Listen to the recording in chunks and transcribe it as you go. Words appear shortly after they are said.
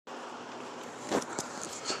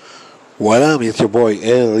What up? It's your boy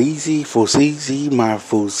El Easy, Fusizi, my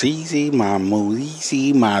Fusizi, my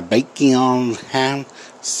Mulizi, my bacon ham,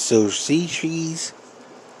 sausages.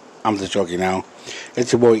 I'm just joking now.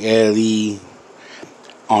 It's your boy El E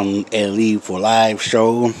on El E for Live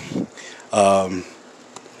show. Um,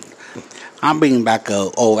 I'm bringing back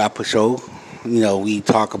a old episode. We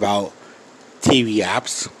talk about TV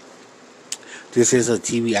apps. This is a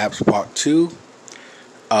TV apps part 2.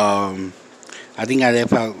 I think I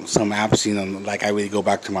left out some apps, like I really go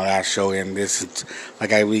back to my last show and listen,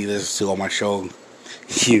 like I really listen to all my show.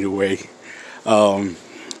 Either way, um,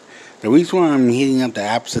 the reason why I'm hitting up the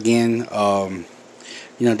apps again,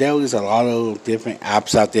 there is a lot of different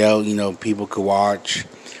apps out there. People could watch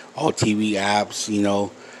all TV apps.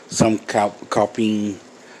 Some copying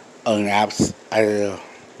on apps.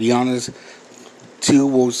 Be honest, two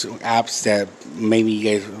worst apps that maybe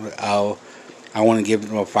you guys. I want to give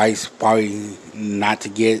them advice, probably not to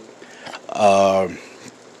get,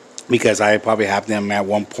 because I probably have them at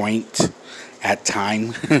one point at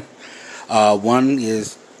time. One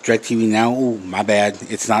is DirecTV Now. Oh, my bad.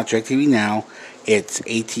 It's not DirecTV Now. It's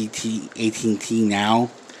AT&T Now.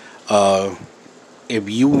 The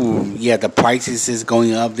prices is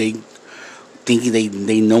going up. They thinking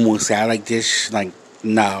they no more satellite dish. Like,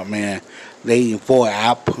 nah, man. They for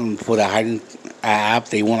the hiding app,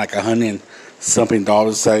 they want like $100 something.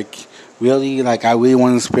 Like, really, like I really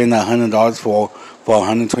want to spend $100 for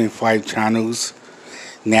 125 channels.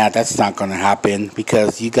 Nah, that's not gonna happen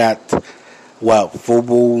because you got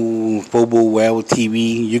Fubo Well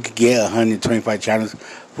TV. You could get 125 channels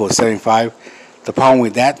for 75. The problem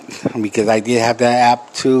with that, because I did have that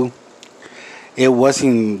app too, it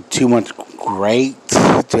wasn't too much great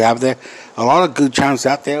to have there. A lot of good channels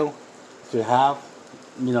out there to have,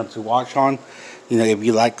 to watch on. If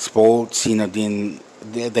you like sports, then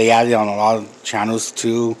they added on a lot of channels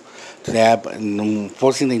too to that. But the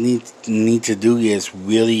first thing they need to do is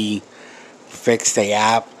really fix the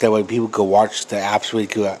app. That way people could watch the apps really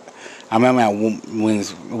good. I remember when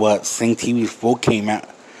Sing TV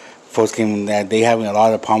first came that they having a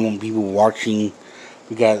lot of problem with people watching.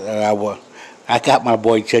 I got my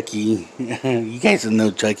boy Chucky. You guys don't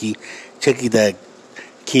know Chucky. Chucky the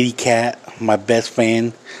kitty cat, my best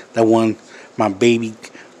fan, the one. My baby,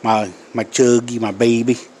 my Chuggy, my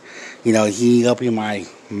baby. He up in my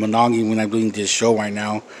monogamy when I'm doing this show right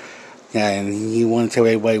now. And he want to tell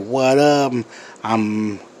everybody, what up?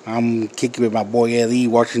 I'm kicking with my boy Ellie,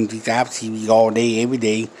 watching these apps TV all day, every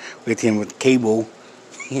day, with him with cable.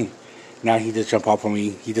 Now he just jump off on me.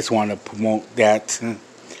 He just want to promote that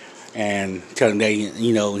and tell him that,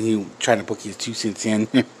 he trying to put his 2 cents in.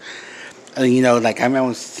 Like I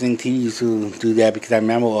remember Sing TV used to do that because I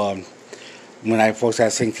remember when I first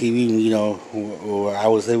had Sing TV, I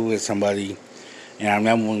was living with somebody, and I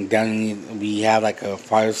remember when we had like a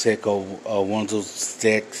fire stick or one of those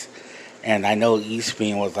sticks, and I know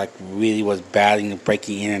eSpin was bad and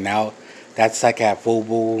breaking in and out. That's like at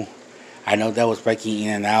Fubo. I know that was breaking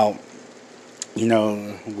in and out.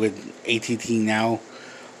 With AT&T Now,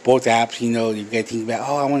 both apps. If you guys think about,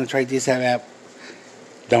 I want to try this app.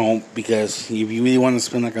 Don't, because if you really want to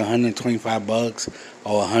spend like $125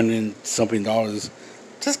 or $100 something,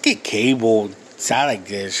 just get cable satellite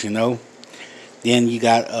dish. Then you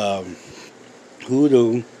got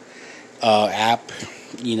Hulu app.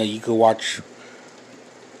 You could watch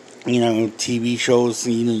TV shows.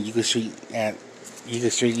 You could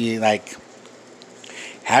strictly like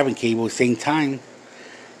having cable at the same time.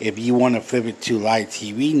 If you want to flip it to live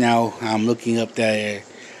TV now, I'm looking up there.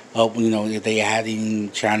 If they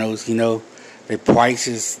adding channels, the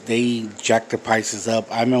prices, they jack the prices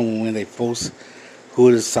up. I remember when they first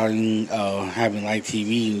Hulu starting having live TV,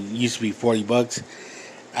 it used to be $40.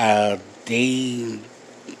 They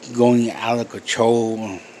going out of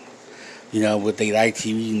control, with their live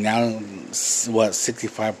TV now,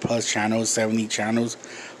 65 plus channels, 70 channels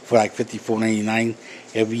for like $54.99.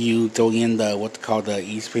 If you throw in the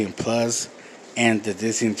eSpin Plus and the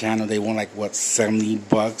Disney Channel, they want like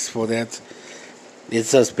 $70 for that.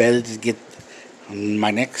 It's just better to get my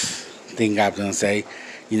next thing I'm gonna say.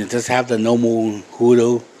 Just have the normal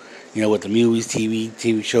Hulu, with the movies,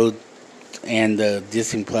 TV show, and the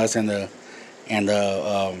Disney Plus and the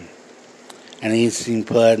Disney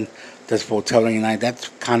Plus. Just for $12.99. That's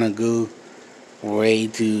kind of good way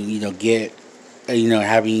to get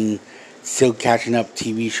having still catching up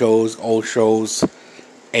TV shows, old shows,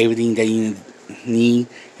 everything that you need.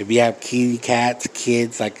 If you have kitty cats,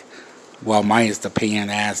 kids, mine is the pain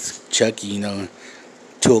ass Chucky,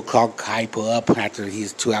 2 o'clock hyper up after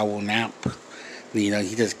his 2-hour nap. He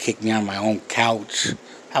just kicked me on my own couch.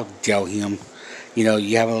 How dare him?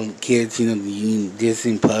 You have kids.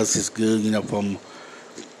 Disney Plus is good. From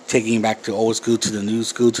taking you back to old school to the new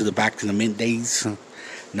school to the back to the mid days.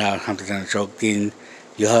 No, I'm just gonna joke. Then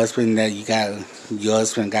your husband got,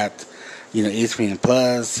 ESPN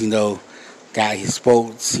Plus. Got his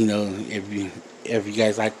sports. If you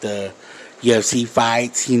guys like the UFC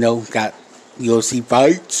fights, got UFC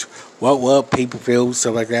fights. What pay per view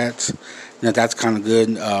stuff like that. That's kind of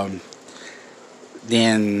good.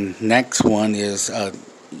 Then next one is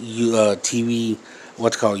TV,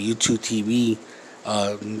 what's called YouTube TV.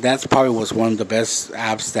 That's probably was one of the best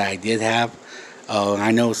apps that I did have.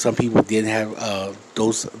 I know some people did have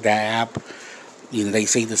that app. They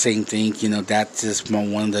say the same thing. That's just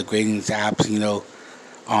one of the greatest apps.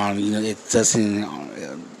 It doesn't.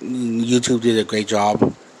 YouTube did a great job.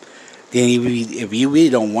 Then if you really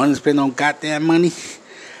don't want to spend no goddamn money,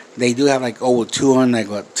 they do have like over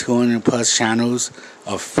 200 plus channels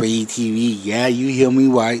of free TV. Yeah, you hear me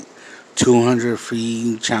right. 200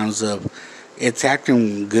 free channels of. It's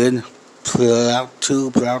acting good. Pluto,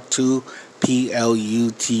 Pluto.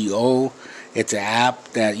 It's an app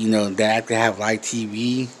that can have live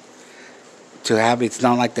TV. To have it's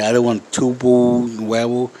not like the other one, Tubo,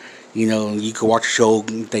 Webble. You can watch a show,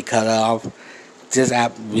 they cut off. This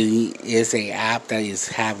app really is a app that is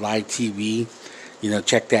have live TV.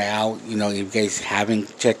 Check that out. If you guys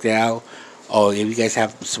haven't checked it out, or if you guys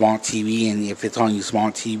have smart TV, and if it's on your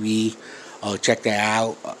smart TV, check that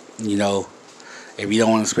out. If you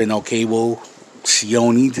don't want to spend no cable, you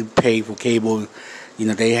don't need to pay for cable.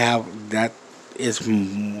 They have that is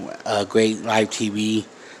a great live TV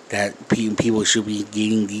that people should be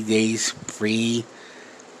getting these days free.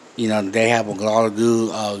 They have a lot of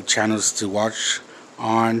good channels to watch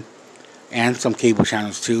on, and some cable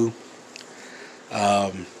channels too.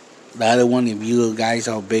 The other one, if you guys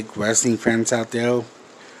are big wrestling fans out there,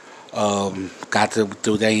 got to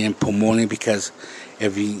do that and promote it, because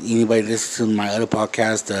if anybody listens to my other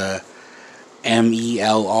podcast, the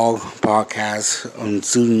MELR podcast on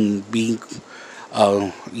Student Being,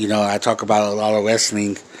 I talk about a lot of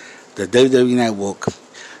wrestling, the WWE Network.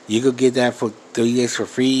 You could get that for 30 days for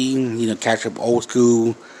free. Catch up old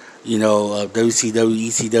school, WCW,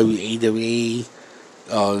 ECW,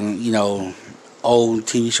 AWA, old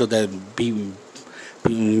TV show that people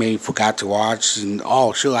maybe forgot to watch. And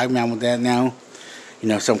sure, I remember that now.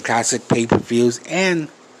 Some classic pay-per-views and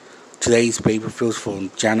today's pay-per-views from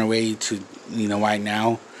January to right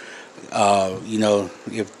now.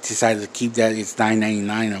 If decided to keep that, it's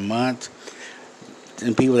 $9.99 a month.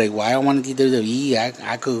 And people are like, well, I don't want to get WWE.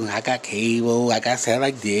 I got cable. I got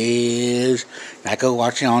satellite dish. I could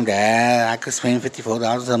watch it on that. I could spend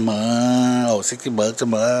 $54 a month or $60 a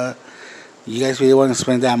month. You guys really want to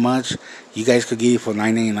spend that much? You guys could get it for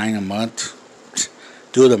 $9.99 a month.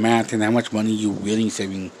 Do the math and how much money you really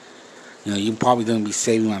saving. You're probably going to be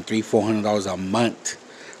saving around $300-$400 a month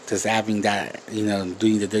just having that.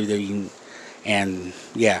 Doing the WWE. And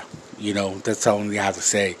yeah, that's all I have to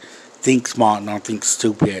say. Think smart, not think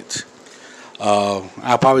stupid.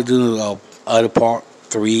 I'll probably do other part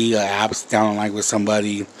 3 apps down the line with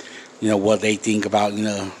somebody. What they think about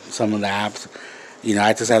some of the apps.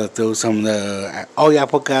 I just had to throw some of the. I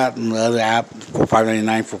forgot the other app for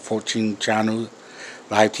 $5.99 for 14 channels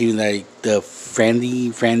live TV, like the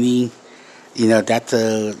Friendly. That's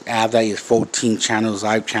a app that is 14 channels,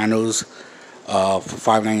 live channels, for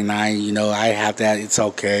 $5.99. I have that. It's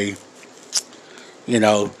okay.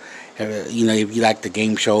 If you like the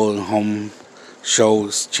game show, home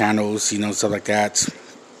shows, channels, stuff like that.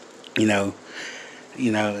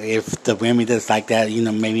 If the women that's like that,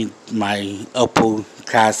 maybe my upper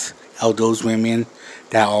class those women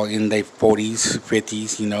that are in their 40s,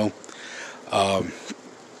 50s,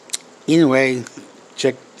 Anyway,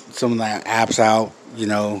 check some of the apps out,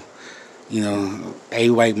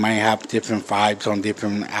 everybody might have different vibes on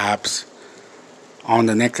different apps. On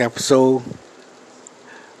the next episode,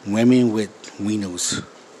 women with wieners.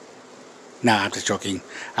 Nah, I'm just joking.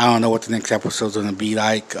 I don't know what the next episode's gonna be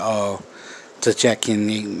like. To check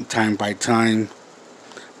in time by time.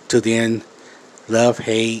 Till then, love,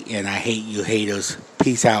 hate, and I hate you haters.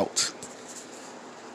 Peace out.